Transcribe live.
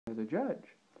as a judge.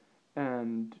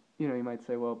 And, you might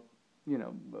say, well, you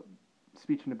know,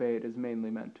 speech and debate is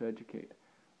mainly meant to educate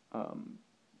um,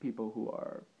 people who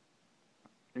are,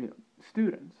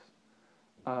 students.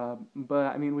 But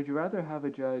I mean, would you rather have a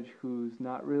judge who's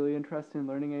not really interested in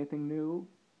learning anything new,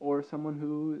 or someone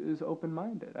who is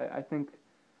open-minded? I think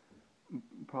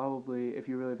probably if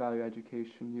you really value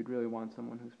education, you'd really want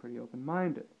someone who's pretty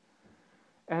open-minded.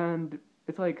 And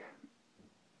it's like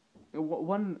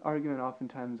one argument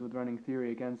oftentimes with running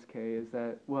theory against K is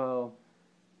that, well,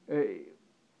 uh,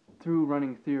 through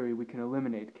running theory we can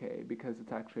eliminate K because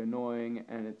it's actually annoying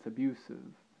and it's abusive.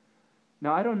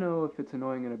 Now, I don't know if it's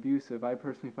annoying and abusive. I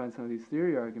personally find some of these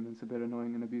theory arguments a bit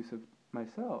annoying and abusive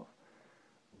myself.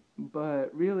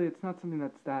 But really, it's not something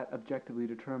that's that objectively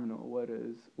determinable.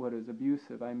 What is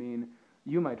abusive? I mean,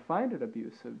 you might find it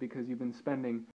abusive because you've been spending